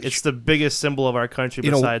 just like... Yeah, it's the biggest symbol of our country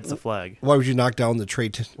besides the flag. Why would you knock down the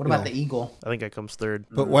trade... What about the eagle? I think that comes third.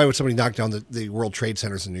 But why would somebody knock down the World Trade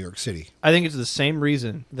Centers in New York City? I think it's the same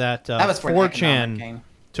reason that, That was for an economic 4chan gain.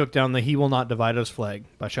 took down the He Will Not Divide Us flag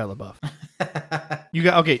by Shia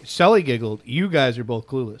LaBeouf. Okay, Sully giggled. You guys are both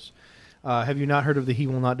clueless. Have you not heard of the He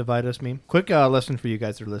Will Not Divide Us meme? Quick lesson for you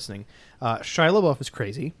guys that are listening. Shia LaBeouf is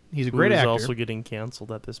crazy. He's a great actor. He's also getting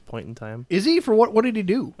canceled at this point in time. Is he? For what? What did he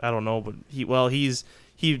do? I don't know, but he was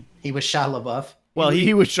Shia LaBeouf. Well,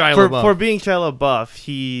 he was Shia LaBeouf. For being Shia LaBeouf,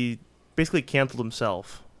 he basically canceled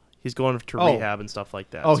himself. He's going to rehab and stuff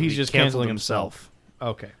like that. Oh, So he's he just canceled canceling himself.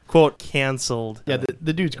 Okay. Quote, canceled. Yeah,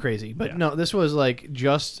 the dude's crazy. But no, this was like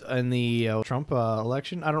just in the Trump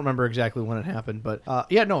election. I don't remember exactly when it happened, but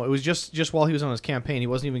it was just while he was on his campaign. He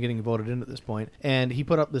wasn't even getting voted in at this point. And he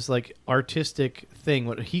put up this like artistic thing,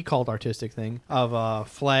 what he called artistic thing, of a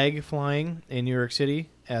flag flying in New York City.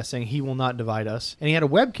 Saying he will not divide us, and he had a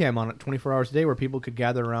webcam on it 24 hours a day where people could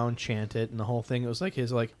gather around, chant it, and the whole thing. It was like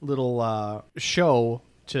his like little show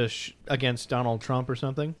against Donald Trump or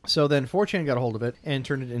something. So then 4chan got a hold of it and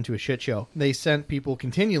turned it into a shit show. They sent people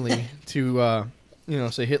continually to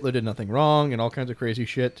say Hitler did nothing wrong and all kinds of crazy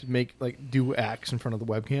shit to make do acts in front of the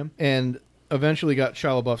webcam, and eventually got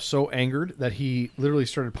Shia LaBeouf so angered that he literally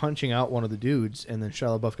started punching out one of the dudes, and then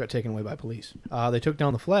Shia LaBeouf got taken away by police. They took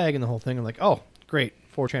down the flag and the whole thing, and oh great,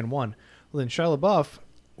 4chan won. Well, then Shia LaBeouf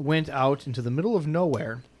went out into the middle of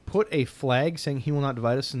nowhere, put a flag saying he will not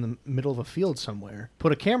divide us in the middle of a field somewhere,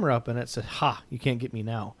 put a camera up, and it said, "Ha, you can't get me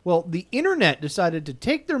now." Well, the internet decided to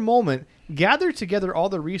take their moment, gather together all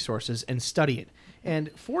the resources, and study it. And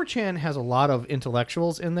 4chan has a lot of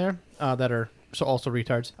intellectuals in there that are also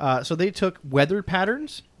retards. So they took weather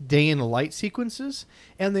patterns, day in the light sequences,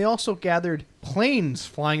 and they also gathered planes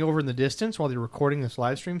flying over in the distance while they were recording this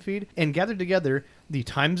live stream feed, and gathered together the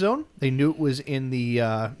time zone. They knew it was in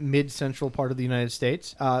the mid-central part of the United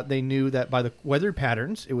States. They knew that by the weather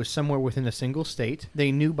patterns, it was somewhere within a single state.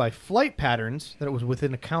 They knew by flight patterns that it was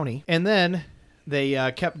within a county. And then they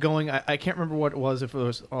kept going. I can't remember what it was, if it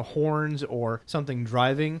was horns or something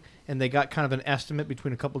driving, and they got kind of an estimate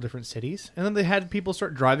between a couple different cities. And then they had people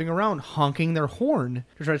start driving around honking their horn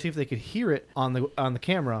to try to see if they could hear it on the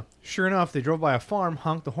camera. Sure enough, they drove by a farm,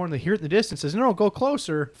 honked the horn, they hear it in the distance, says, "No, go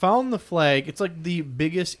closer." Found the flag. It's like the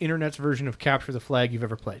biggest internet's version of Capture the Flag you've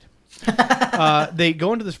ever played. They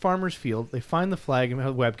go into this farmer's field, they find the flag and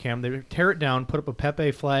have a webcam, they tear it down, put up a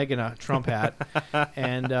Pepe flag and a Trump hat,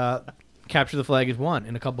 and Capture the Flag is won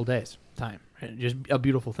in a couple days time. And just a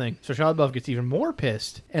beautiful thing. So Shia LaBeouf gets even more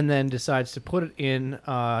pissed and then decides to put it in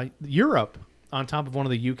Europe on top of one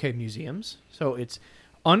of the UK museums. So it's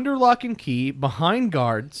under lock and key, behind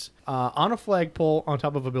guards, on a flagpole on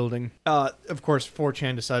top of a building. Of course,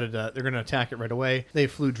 4chan decided they're going to attack it right away. They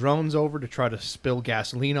flew drones over to try to spill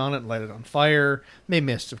gasoline on it and light it on fire. They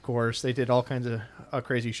missed, of course. They did all kinds of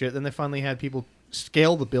crazy shit. Then they finally had people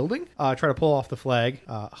scale the building, try to pull off the flag.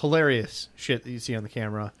 Hilarious shit that you see on the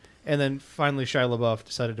camera. And then finally Shia LaBeouf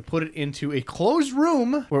decided to put it into a closed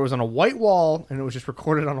room where it was on a white wall and it was just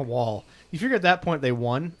recorded on a wall. You figure at that point they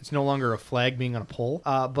won. It's no longer a flag being on a pole.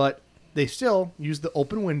 But they still use the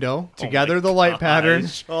open window to gather the light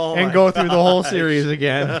patterns and go through the whole series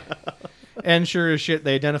again. And sure as shit,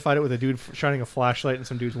 they identified it with a dude shining a flashlight in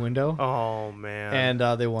some dude's window. Oh, man.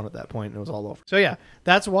 And they won at that point, and it was all over. So yeah,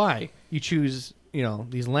 that's why you choose,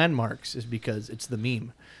 these landmarks, is because it's the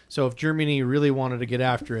meme. So if Germany really wanted to get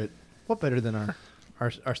after it, what better than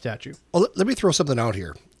our statue? Well, let me throw something out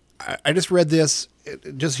here. I just read this.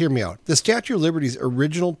 Just hear me out. The Statue of Liberty's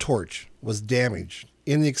original torch was damaged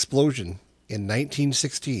in the explosion in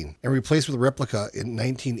 1916 and replaced with a replica in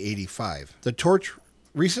 1985. The torch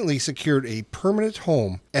recently secured a permanent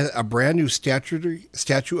home at a brand new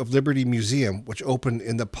Statue of Liberty Museum, which opened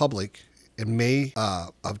in the public in May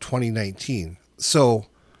of 2019. So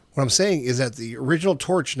what I'm saying is that the original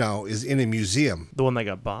torch now is in a museum. The one that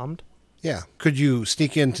got bombed? Yeah. Could you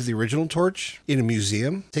sneak into the original torch in a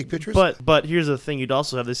museum, take pictures? But here's the thing. You'd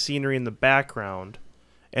also have the scenery in the background.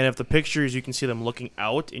 And if the pictures, you can see them looking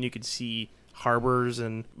out and you can see harbors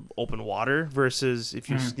and open water, versus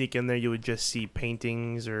if you sneak in there, you would just see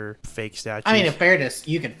paintings or fake statues. I mean, in fairness,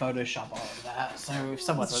 you can Photoshop all of that. So if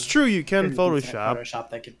someone it's true, you can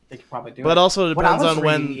Photoshop, they could probably do it. But also depends on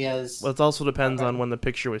when. Is, it also depends on when the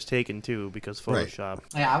picture was taken too, because Photoshop. Right.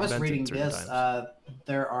 Yeah, I was reading this. Times.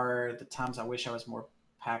 There are the times I wish I was more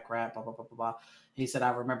pack rat. Blah blah blah blah blah. He said, I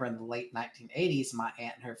remember in the late 1980s, my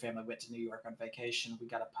aunt and her family went to New York on vacation. We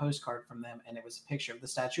got a postcard from them, and it was a picture of the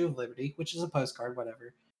Statue of Liberty, which is a postcard,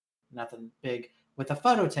 whatever, nothing big, with a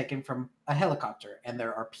photo taken from a helicopter. And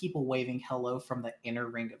there are people waving hello from the inner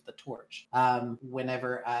ring of the torch.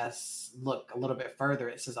 Whenever I look a little bit further,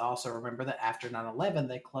 it says, also remember that after 9/11,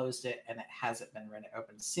 they closed it, and it hasn't been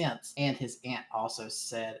opened since. And his aunt also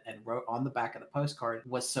said and wrote on the back of the postcard,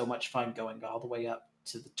 was so much fun going all the way up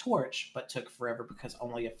to the torch, but took forever because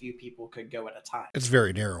only a few people could go at a time. It's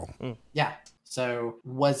very narrow. Yeah. So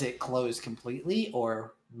was it closed completely,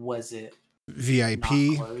 or was it VIP?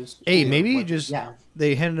 Hey, maybe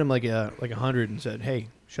they handed him like a 100 and said, "Hey,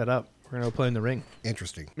 shut up. We're gonna go play in the ring."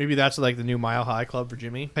 Interesting. Maybe that's like the new Mile High Club for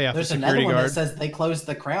Jimmy. Pay off There's the security another one guard. that says they closed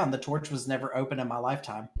the crown. The torch was never open in my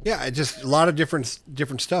lifetime. Yeah, just a lot of different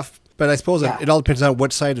stuff. But I suppose it all depends on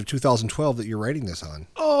what side of 2012 that you're writing this on.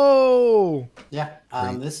 Oh, yeah.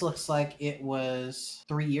 This looks like it was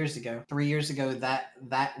 3 years ago. 3 years ago,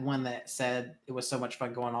 that one that said it was so much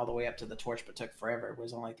fun going all the way up to the torch but took forever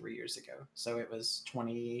was only 3 years ago. So it was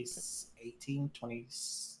 2018,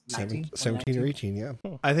 2019, 17 or 18, yeah.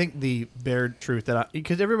 I think the bare truth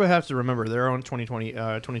because everybody has to remember their own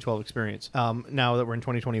 2012 experience. Now that we're in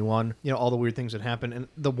 2021, all the weird things that happen. And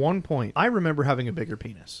the one point, I remember having a bigger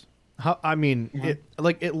penis. It,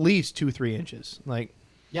 like at least 2-3 inches. Like,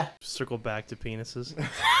 yeah. Circle back to penises.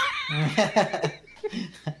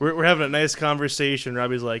 We're having a nice conversation.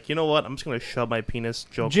 Robbie's like, you know what? I'm just gonna shove my penis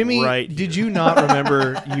joke. Jimmy, right did here. you not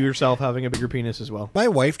remember yourself having a bigger penis as well? My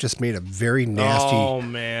wife just made a very nasty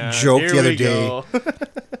joke Here the other we day. go.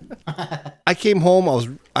 I came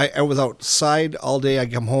home. I was outside all day. I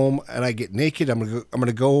come home and I get naked. I'm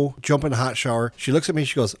gonna go jump in a hot shower. She looks at me.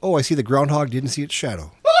 She goes, "Oh, I see the groundhog didn't see its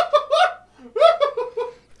shadow."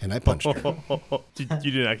 And I punched her. You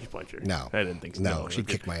didn't actually punch her. No, I didn't think so. No, she'd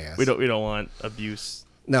kick my ass. We don't want abuse.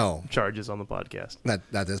 No charges on the podcast. Not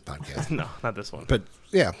this podcast. No, not this one. But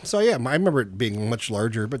yeah, so yeah, I remember it being much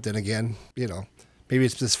larger. But then again, maybe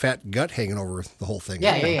it's this fat gut hanging over the whole thing.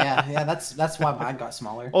 Yeah. That's why mine got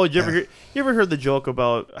smaller. Oh, you ever heard the joke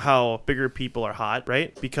about how bigger people are hot,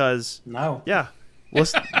 right? Because no. Yeah.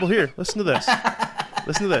 Listen to this.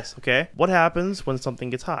 Listen to this. Okay. What happens when something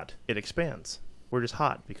gets hot? It expands. We're just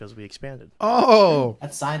hot because we expanded. Oh,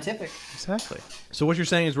 that's scientific. Exactly. So what you're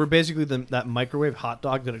saying is we're basically that microwave hot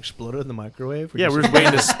dog that exploded in the microwave? We're just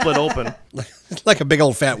waiting to split open. Like a big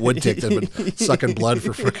old fat wood tick that's been sucking blood for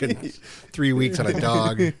freaking 3 weeks on a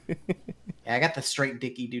dog. Yeah, I got the straight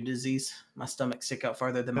dicky do disease. My stomach stick out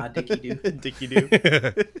farther than my dicky do. Dicky do.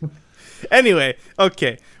 Anyway,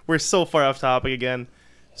 okay. We're so far off topic again.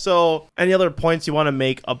 So any other points you want to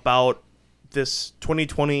make about this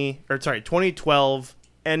 2012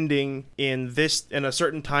 ending in a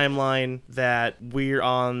certain timeline, that we're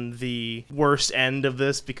on the worst end of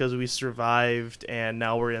this because we survived, and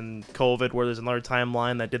now we're in COVID, where there's another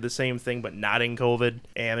timeline that did the same thing but not in COVID,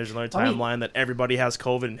 and there's another timeline that everybody has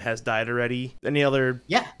COVID and has died already. Any other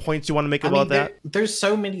points you want to make about that? There's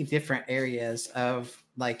so many different areas of,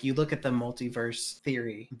 like, you look at the multiverse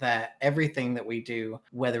theory, that everything that we do,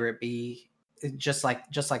 whether it be just like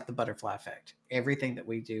the butterfly effect. Everything that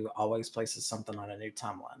we do always places something on a new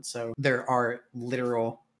timeline. So there are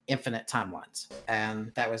literal infinite timelines,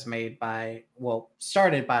 and that was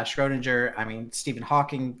started by Schrodinger. I mean, Stephen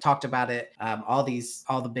Hawking talked about it. All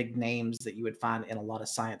the big names that you would find in a lot of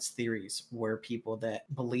science theories were people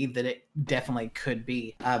that believe that it definitely could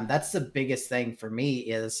be. That's the biggest thing for me,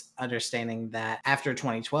 is understanding that after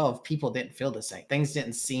 2012, people didn't feel the same. Things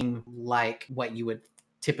didn't seem like what you would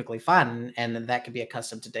typically find, and that could be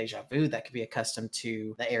accustomed to deja vu. That could be accustomed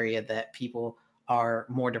to the area that people are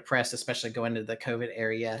more depressed, especially going into the COVID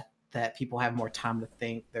area, that people have more time to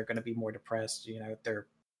think. They're going to be more depressed. You know,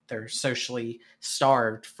 they're socially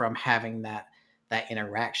starved from having that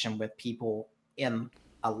interaction with people in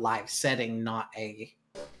a live setting, not a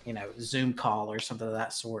Zoom call or something of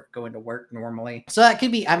that sort, going to work normally. So that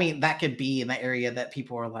could be in the area that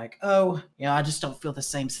people are like, oh, I just don't feel the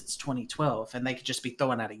same since 2012, and they could just be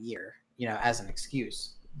throwing out a year, as an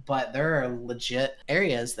excuse. But there are legit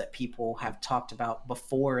areas that people have talked about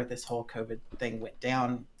before this whole COVID thing went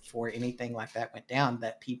down, before anything like that went down,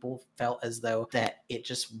 that people felt as though that it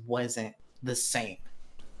just wasn't the same.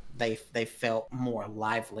 They felt more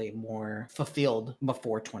lively, more fulfilled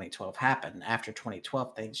before 2012 happened. After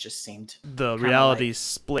 2012, things just seemed the reality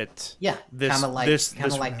split. Yeah,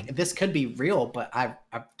 this could be real, but I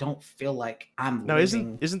don't feel like I'm. Now,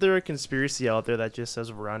 isn't there a conspiracy out there that just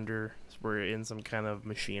says we're in some kind of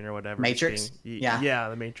machine or whatever? Matrix. Yeah,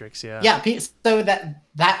 the Matrix. Yeah. Yeah. So that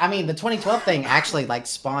I mean, the 2012 thing actually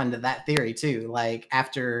spawned that theory too. Like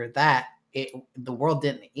after that, the world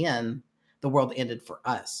didn't end. The world ended for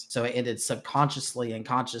us. So it ended subconsciously and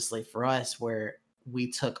consciously for us, where we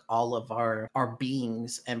took all of our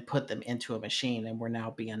beings and put them into a machine, and we're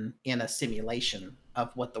now being in a simulation of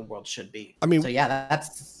what the world should be. I mean, so yeah,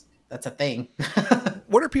 that's a thing.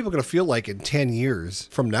 What are people going to feel like in 10 years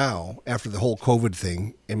from now after the whole COVID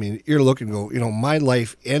thing? I mean, you're looking and go, my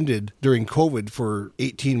life ended during COVID for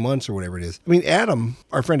 18 months or whatever it is. I mean, Adam,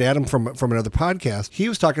 our friend Adam from another podcast, he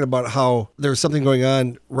was talking about how there was something going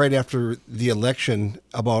on right after the election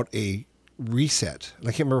about a reset. And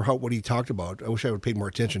I can't remember what he talked about. I wish I would have paid more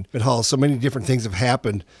attention. But how so many different things have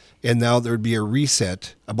happened, and now there would be a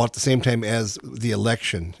reset about the same time as the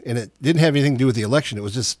election. And it didn't have anything to do with the election. It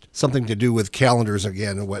was just something to do with calendars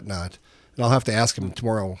again and whatnot. And I'll have to ask him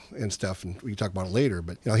tomorrow and stuff, and we can talk about it later.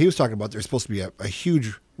 But he was talking about there's supposed to be a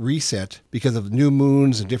huge reset because of new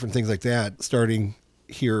moons and different things like that starting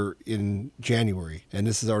here in January, and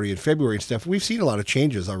this is already in February and stuff. We've seen a lot of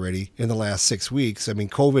changes already in the last 6 weeks. I mean,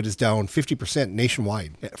 COVID is down 50%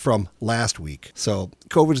 nationwide from last week. So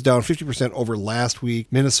COVID is down 50% over last week.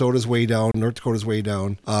 Minnesota's way down. North Dakota's way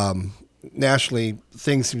down. Nationally,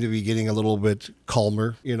 things seem to be getting a little bit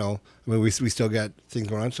calmer. I mean, we still got things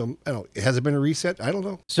going on. So I don't know. Has it been a reset? I don't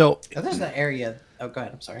know. So there's that area. Oh, go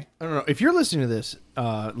ahead. I'm sorry. I don't know. If you're listening to this,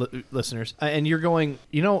 listeners, and you're going,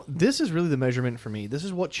 this is really the measurement for me. This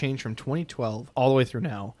is what changed from 2012 all the way through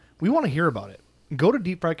now. We want to hear about it. Go to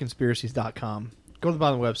deepfriedconspiracies.com. Go to the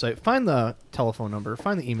bottom of the website. Find the telephone number.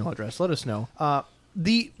 Find the email address. Let us know.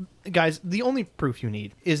 The only proof you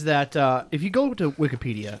need is that if you go to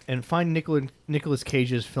Wikipedia and find Nicolas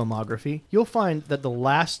Cage's filmography, you'll find that the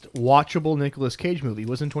last watchable Nicolas Cage movie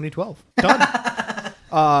was in 2012. Done.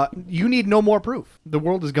 You need no more proof. The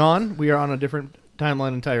world is gone. We are on a different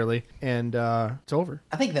timeline entirely, and it's over.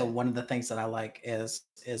 I think that one of the things that I like is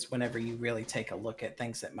whenever you really take a look at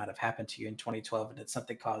things that might have happened to you in 2012, and it's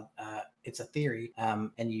something called it's a theory,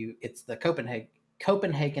 and it's the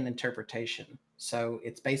Copenhagen interpretation. So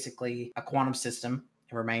it's basically a quantum system.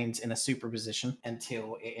 It remains in a superposition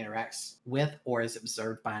until it interacts with or is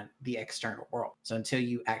observed by the external world. So until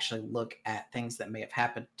you actually look at things that may have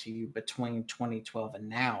happened to you between 2012 and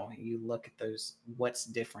now, you look at those, what's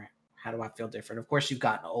different? How do I feel different? Of course, you've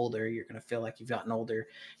gotten older. You're going to feel like you've gotten older.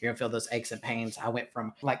 You're going to feel those aches and pains. I went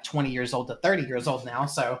from like 20 years old to 30 years old now.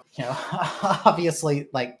 So, obviously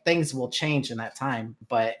like things will change in that time,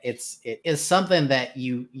 but it is something that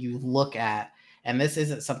you look at. And this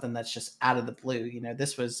isn't something that's just out of the blue.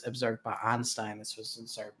 This was observed by Einstein. This was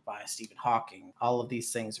observed by Stephen Hawking. All of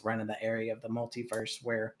these things run in the area of the multiverse,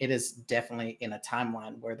 where it is definitely in a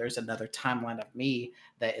timeline where there's another timeline of me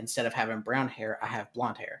that instead of having brown hair, I have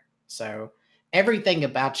blonde hair. So everything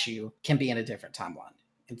about you can be in a different timeline.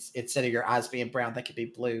 Instead of your eyes being brown, they could be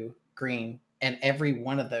blue, green, and every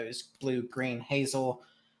one of those, blue, green, hazel,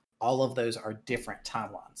 all of those are different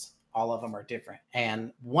timelines. All of them are different.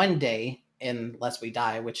 And one day, unless we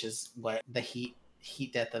die, which is what the heat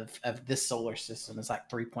death of this solar system is like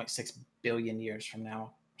 3.6 billion years from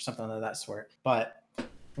now, or something of that sort. But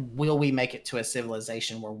will we make it to a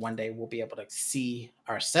civilization where one day we'll be able to see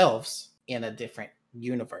ourselves in a different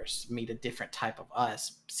universe, meet a different type of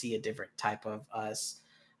us, see a different type of us,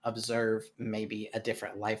 observe maybe a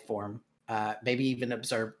different life form, maybe even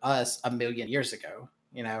observe us 1,000,000 years ago.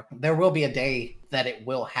 You know, there will be a day that it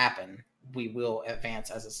will happen. We will advance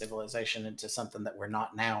as a civilization into something that we're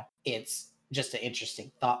not now. It's just an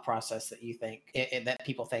interesting thought process that you think that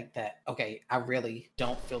people think that, okay, I really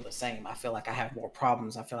don't feel the same. I feel like I have more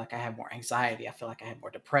problems. I feel like I have more anxiety. I feel like I have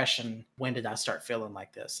more depression. When did I start feeling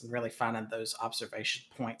like this? And really finding those observation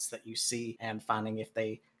points that you see and finding if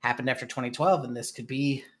they happened after 2012, and this could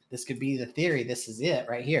be the theory. This is it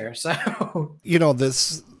right here. So, you know,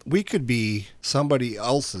 we could be somebody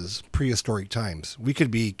else's prehistoric times. We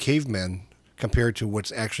could be cavemen compared to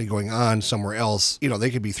what's actually going on somewhere else. You know,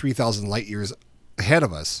 they could be 3,000 light years ahead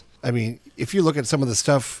of us. I mean, if you look at some of the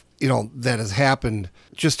stuff, you know, that has happened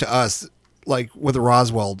just to us, like with the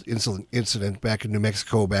Roswell incident back in New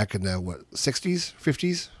Mexico back in the, 60s,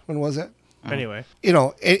 50s? When was that? Anyway. You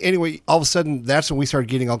know, anyway, all of a sudden, that's when we started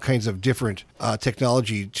getting all kinds of different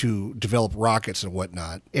technology to develop rockets and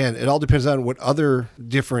whatnot. And it all depends on what other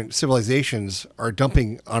different civilizations are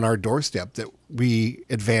dumping on our doorstep that we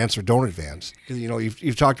advance or don't advance. Because, you know,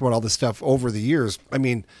 you've talked about all this stuff over the years. I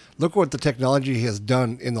mean, look what the technology has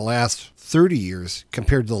done in the last 30 years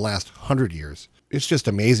compared to the last 100 years. It's just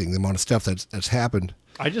amazing the amount of stuff that's happened.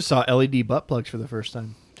 I just saw LED butt plugs for the first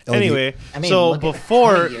time. Anyway, so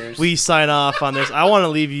before we sign off on this, I want to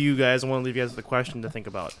leave you guys with a question to think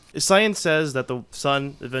about. Science says that the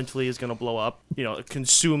sun eventually is going to blow up, you know,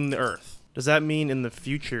 consume the Earth. Does that mean in the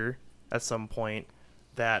future, at some point,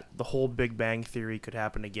 that the whole Big Bang Theory could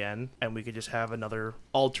happen again, and we could just have another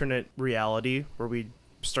alternate reality where we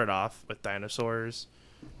start off with dinosaurs,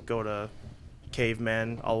 go to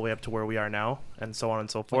cavemen, all the way up to where we are now, and so on and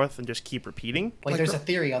so forth, and just keep repeating? There's a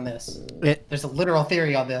theory on this. There's a literal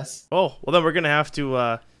theory on this. Oh, well then we're going to have to...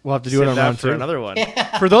 we'll have to do it on round for 2. Another one.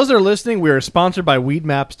 For those that are listening, we are sponsored by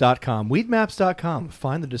Weedmaps.com. Weedmaps.com.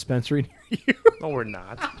 Find the dispensary near you. No, we're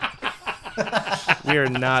not. We are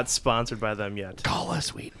not sponsored by them yet. Call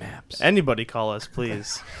us Weedmaps. Anybody call us,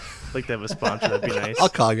 please. I'd like to have a sponsor. That'd be nice. I'll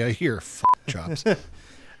call you here, chops. All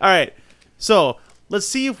right. So let's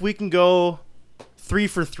see if we can go 3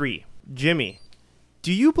 for 3. Jimmy,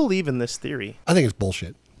 do you believe in this theory? I think it's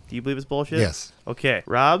bullshit. Do you believe it's bullshit? Yes. Okay.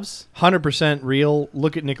 Rob's? 100% real.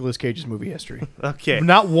 Look at Nicolas Cage's movie history. Okay.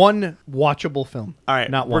 Not one watchable film. All right.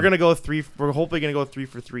 Not one. We're hopefully going to go 3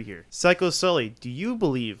 for 3 here. Psycho Sully, do you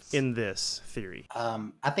believe in this theory?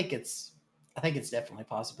 I think it's definitely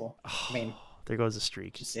possible. I mean, there goes the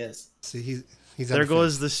streak. It just is. See, he's there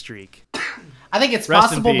goes the streak. I think it's Rest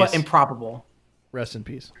possible in but peace. improbable. Rest in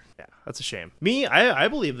peace. Yeah, that's a shame. Me, I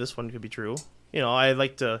believe this one could be true. You know, I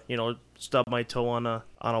like to, you know, stub my toe on a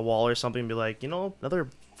wall or something and be like, you know, another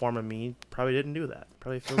form of me probably didn't do that.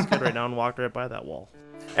 Probably feels good right now and walked right by that wall.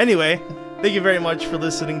 Anyway, thank you very much for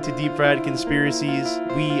listening to Deep Fried Conspiracies.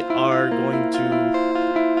 We are going to,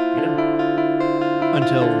 you know,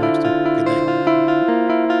 Until next time. Good night.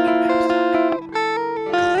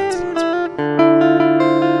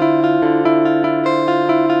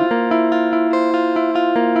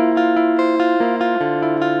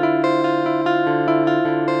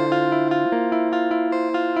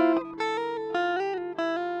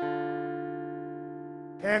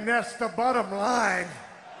 And that's the bottom line,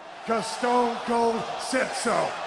 because Stone Cold said so.